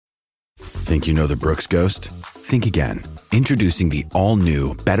Think you know the Brooks Ghost? Think again. Introducing the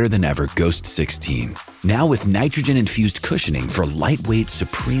all-new, better-than-ever Ghost 16. Now with nitrogen-infused cushioning for lightweight,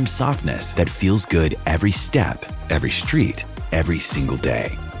 supreme softness that feels good every step, every street, every single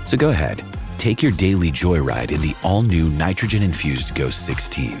day. So go ahead, take your daily joyride in the all-new nitrogen-infused Ghost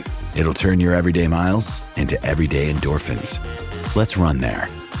 16. It'll turn your everyday miles into everyday endorphins. Let's run there.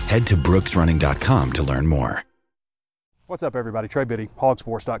 Head to brooksrunning.com to learn more. What's up, everybody? Trey Biddy,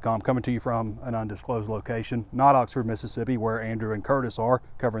 hogsports.com, coming to you from an undisclosed location, not Oxford, Mississippi, where Andrew and Curtis are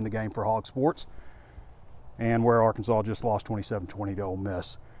covering the game for Hog Sports, and where Arkansas just lost 27-20 to Ole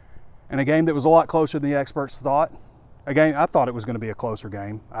Miss. And a game that was a lot closer than the experts thought. Again, I thought it was going to be a closer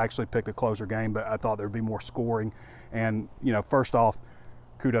game. I actually picked a closer game, but I thought there would be more scoring. And, you know, first off,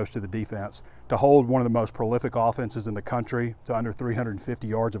 kudos to the defense. To hold one of the most prolific offenses in the country to under 350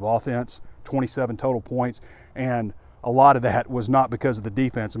 yards of offense, 27 total points, and a lot of that was not because of the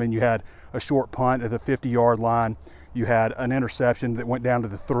defense. I mean, you had a short punt at the 50-yard line. You had an interception that went down to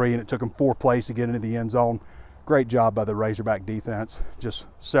the 3, and it took them 4 plays to get into the end zone. Great job by the Razorback defense. Just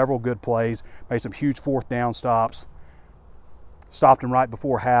several good plays, made some huge fourth down stops. Stopped them right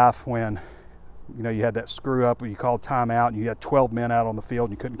before half when, you know, you had that screw up where you called timeout and you had 12 men out on the field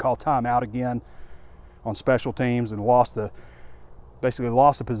and you couldn't call timeout again on special teams and basically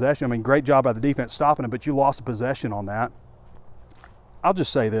lost the possession. I mean, great job by the defense stopping it, but you lost the possession on that. I'll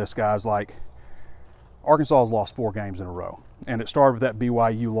just say this, guys, like, Arkansas has lost 4 games in a row, and it started with that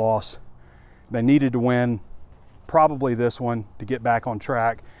BYU loss. They needed to win probably this one to get back on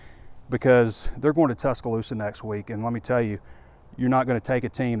track because they're going to Tuscaloosa next week, and let me tell you, you're not going to take a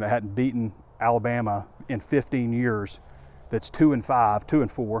team that hadn't beaten Alabama in 15 years that's 2-5,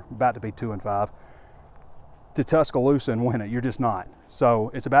 2-4, about to be 2-5, to Tuscaloosa and win it. You're just not.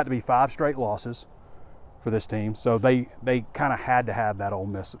 So it's about to be 5 straight losses for this team. So they kind of had to have that Ole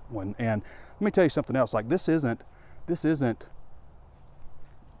Miss one. And let me tell you something else. Like, this isn't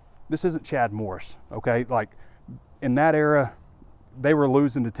Chad Morris, okay? Like, in that era, they were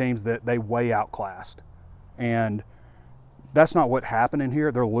losing to teams that they way outclassed. And that's not what happened in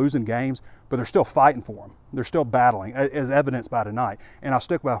here. They're losing games, but they're still fighting for them. They're still battling, as evidenced by tonight. And I'll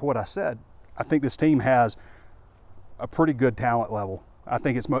stick by what I said. I think this team has a pretty good talent level. I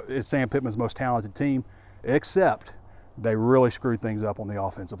think it's Sam Pittman's most talented team, except they really screwed things up on the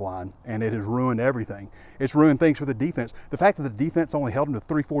offensive line, and it has ruined everything. It's ruined things for the defense. The fact that the defense only held them to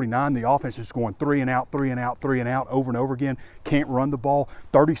 349, the offense is going 3 and out, 3 and out, 3 and out over and over again, can't run the ball,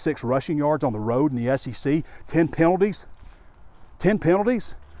 36 rushing yards on the road in the SEC, 10 penalties. 10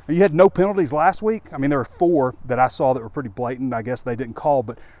 penalties? You had no penalties last week. I mean, there were 4 that I saw that were pretty blatant. I guess they didn't call,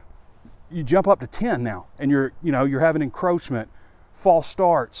 but you jump up to 10 now, and you're having encroachment, false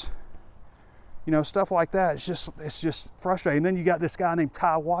starts, stuff like that. It's just frustrating. And then you got this guy named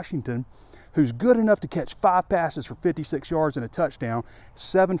Ty Washington, who's good enough to catch 5 passes for 56 yards and a touchdown,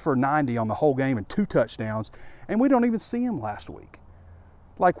 7 for 90 on the whole game and 2 touchdowns, and we don't even see him last week.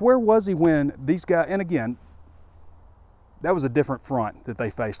 Like, where was he when these guys? And again, that was a different front that they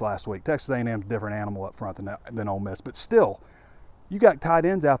faced last week. Texas A&M's a different animal up front than Ole Miss, but still. You got tight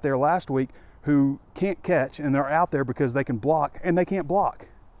ends out there last week who can't catch, and they're out there because they can block, and they can't block.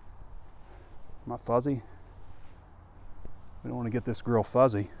 Am I fuzzy? We don't want to get this grill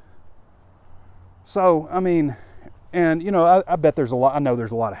fuzzy. So, I mean, and, I bet I know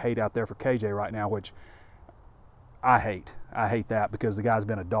there's a lot of hate out there for KJ right now, which I hate. I hate that because the guy's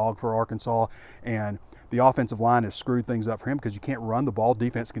been a dog for Arkansas, and the offensive line has screwed things up for him because you can't run the ball.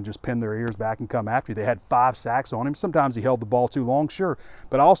 Defense can just pin their ears back and come after you. They had 5 sacks on him. Sometimes he held the ball too long, sure.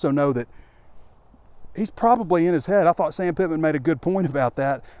 But I also know that he's probably in his head. I thought Sam Pittman made a good point about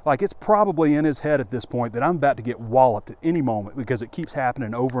that. Like, it's probably in his head at this point that I'm about to get walloped at any moment because it keeps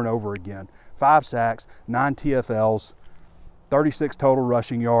happening over and over again. 5 sacks, 9 TFLs, 36 total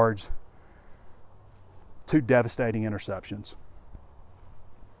rushing yards, 2 devastating interceptions,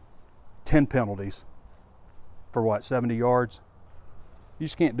 10 penalties. For what, 70 yards? You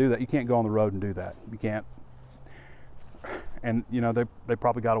just can't do that. You can't go on the road and do that. You can't. And, they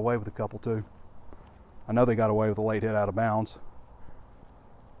probably got away with a couple too. I know they got away with a late hit out of bounds.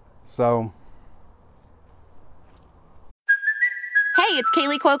 So. Hey, it's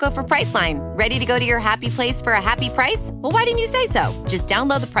Kaylee Cuoco for Priceline. Ready to go to your happy place for a happy price? Well, why didn't you say so? Just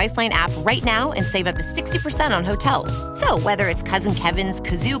download the Priceline app right now and save up to 60% on hotels. So whether it's Cousin Kevin's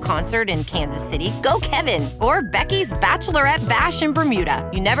Kazoo Concert in Kansas City, go Kevin, or Becky's Bachelorette Bash in Bermuda,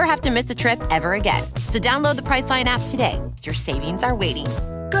 you never have to miss a trip ever again. So download the Priceline app today. Your savings are waiting.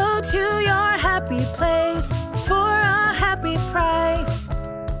 Go to your happy place for a happy price.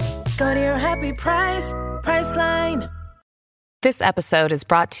 Go to your happy price, Priceline. This episode is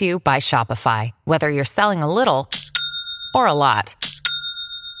brought to you by Shopify. Whether you're selling a little or a lot,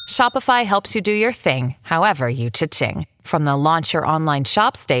 Shopify helps you do your thing, however you cha-ching. From the launch your online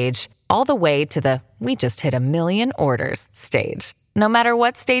shop stage, all the way to the we just hit 1 million orders stage. No matter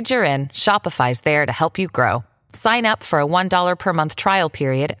what stage you're in, Shopify's there to help you grow. Sign up for a $1 per month trial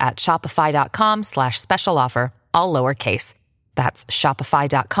period at shopify.com/special offer, all lowercase. That's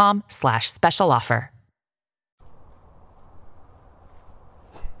shopify.com/special offer.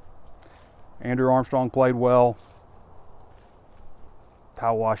 Andrew Armstrong played well.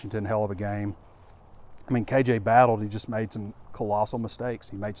 Ty Washington, hell of a game. I mean, KJ battled. He just made some colossal mistakes.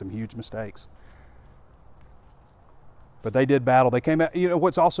 He made some huge mistakes. But they did battle. They came out. You know,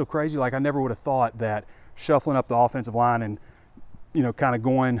 what's also crazy, like I never would have thought that shuffling up the offensive line and, you know, kind of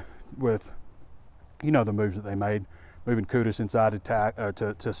going with, you know, the moves that they made, moving Kudus inside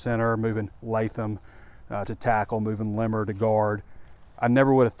to center, moving Latham to tackle, moving Limmer to guard. I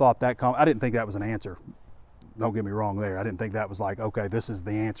never would have thought that. I didn't think that was an answer. Don't get me wrong there. I didn't think that was like, okay, this is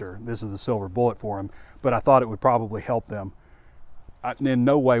the answer. This is the silver bullet for them. But I thought it would probably help them. In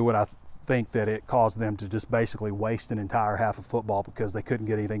no way would I think that it caused them to just basically waste an entire half of football because they couldn't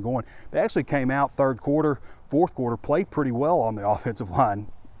get anything going. They actually came out third quarter, fourth quarter, played pretty well on the offensive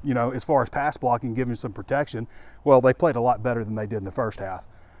line, you know, as far as pass blocking, giving some protection. Well, they played a lot better than they did in the first half.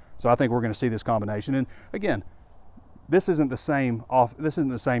 So I think we're going to see this combination. And again, this isn't the same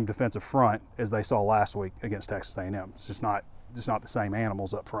defensive front as they saw last week against Texas A&M. It's just not the same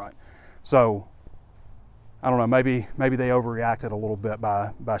animals up front. So I don't know. Maybe they overreacted a little bit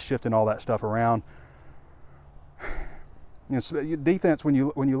by shifting all that stuff around. You know, defense. When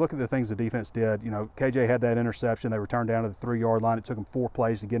you look at the things the defense did, you know, KJ had that interception. They returned down to the 3-yard line. It took them 4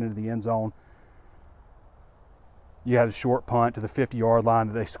 plays to get into the end zone. You had a short punt to the 50-yard line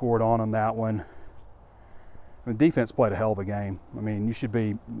that they scored on that one. The defense played a hell of a game. I mean, you should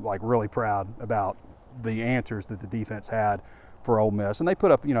be like really proud about the answers that the defense had for Ole Miss. And they put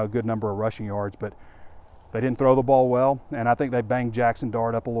up, you know, a good number of rushing yards, but they didn't throw the ball well. And I think they banged Jackson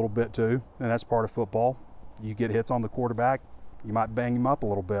Dart up a little bit too. And that's part of football. You get hits on the quarterback, you might bang him up a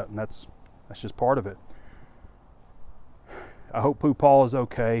little bit, and that's just part of it. I hope Pooh Paul is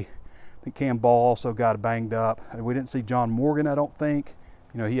okay. I think Cam Ball also got banged up. We didn't see John Morgan, I don't think.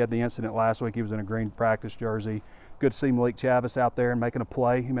 You know, he had the incident last week. He was in a green practice jersey. Good to see Malik Chavis out there and making a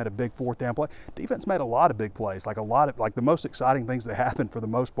play. He made a big 4th down play. Defense made a lot of big plays, like the most exciting things that happened for the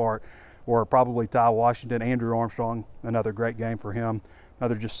most part were probably Ty Washington, Andrew Armstrong, another great game for him.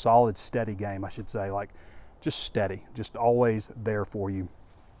 Another just solid, steady game, I should say. Like, just steady, just always there for you.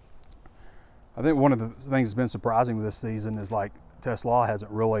 I think one of the things that's been surprising with this season is like TeSlaa hasn't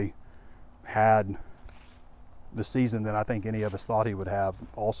really had the season that I think any of us thought he would have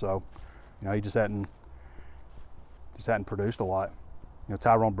also. You know, he just hadn't produced a lot. You know,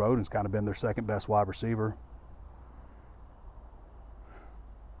 Tyrone Broden's kind of been their second best wide receiver.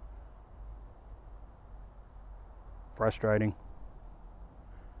 Frustrating.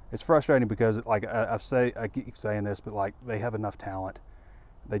 It's frustrating because, like I keep saying this, but like they have enough talent.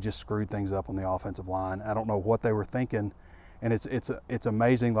 They just screwed things up on the offensive line. I don't know what they were thinking, and it's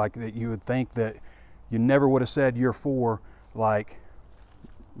amazing. Like that, you would think that you never would have said year 4, like,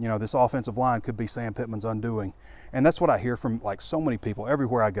 you know, this offensive line could be Sam Pittman's undoing. And that's what I hear from like so many people.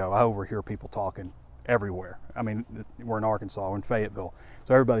 Everywhere I go, I overhear people talking everywhere. I mean, we're in Arkansas, we're in Fayetteville,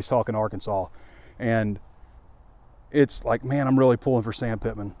 so everybody's talking Arkansas. And it's like, man, I'm really pulling for Sam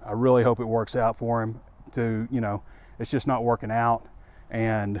Pittman. I really hope it works out for him. You know, it's just not working out.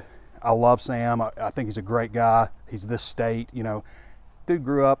 And I love Sam. I think he's a great guy. He's this state, you know. Dude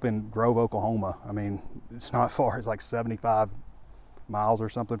grew up in Grove, Oklahoma. I mean, it's not far. It's like 75 miles or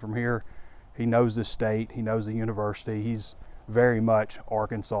something from here. He knows this state. He knows the university. He's very much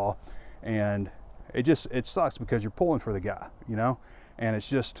Arkansas. And it sucks because you're pulling for the guy, you know. And it's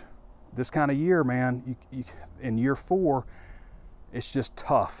just this kind of year, man, in year 4, it's just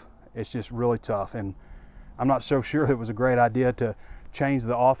tough. It's just really tough. And I'm not so sure it was a great idea to change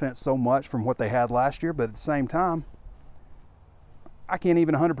the offense so much from what they had last year. But at the same time, I can't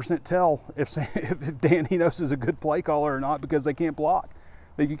even 100% tell if Dan Enos is a good play caller or not because they can't block.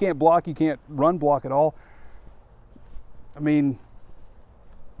 If you can't block, you can't run block at all. I mean,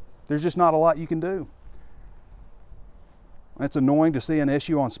 there's just not a lot you can do. It's annoying to see an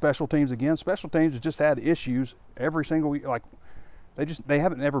issue on special teams again. Special teams have just had issues every single week. Like they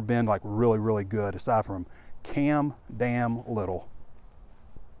haven't ever been like really, really good aside from Cam Damn Little.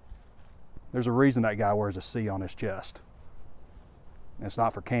 There's a reason that guy wears a C on his chest. And it's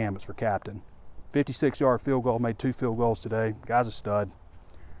not for Cam, it's for Captain. 56-yard field goal, made 2 field goals today. Guy's a stud.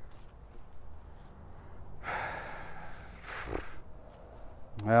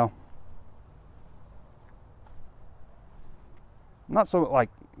 Well, not so, like,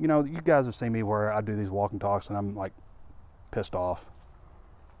 you know, you guys have seen me where I do these walk and talks and I'm like pissed off.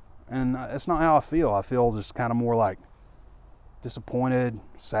 And it's not how I feel. I feel just kind of more like disappointed,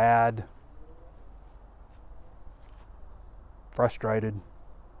 sad, frustrated.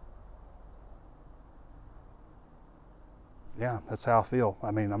 Yeah, that's how I feel.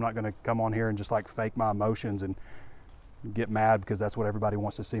 I mean, I'm not going to come on here and just like fake my emotions and get mad because that's what everybody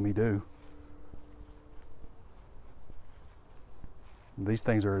wants to see me do. These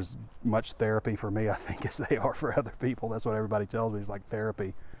things are as much therapy for me, I think, as they are for other people. That's what everybody tells me. It's like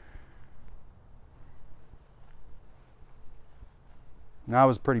therapy. Now, I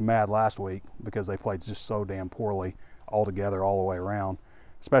was pretty mad last week because they played just so damn poorly altogether, all the way around.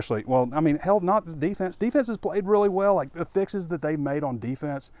 Especially, well, I mean, hell, not the defense. Defense has played really well. Like, the fixes that they made on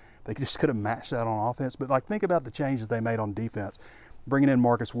defense, they just could have matched that on offense. But, like, think about the changes they made on defense. Bringing in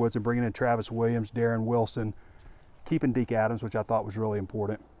Marcus Woods and bringing in Travis Williams, Darren Wilson, keeping Deke Adams, which I thought was really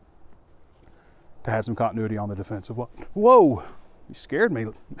important to have some continuity on the defensive line. Whoa, you scared me.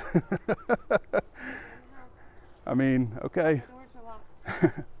 I mean, okay.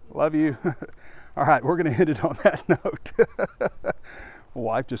 Love you. All right, we're going to end it on that note.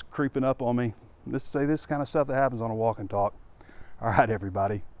 Wife just creeping up on me. This kind of stuff that happens on a walk and talk. All right,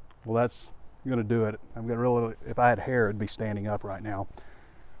 everybody. Well, that's going to do it. I'm going to really, if I had hair, it'd be standing up right now.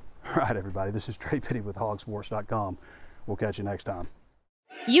 All right, everybody. This is Trey Pitty with hogsports.com. We'll catch you next time.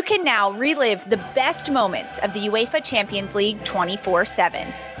 You can now relive the best moments of the UEFA Champions League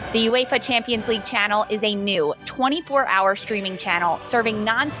 24/7. The UEFA Champions League channel is a new 24-hour streaming channel serving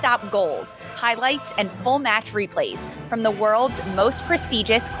non-stop goals, highlights, and full match replays from the world's most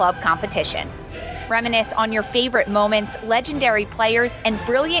prestigious club competition. Reminisce on your favorite moments, legendary players, and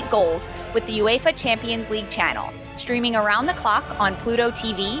brilliant goals with the UEFA Champions League channel, streaming around the clock on Pluto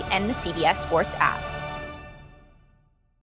TV and the CBS Sports app.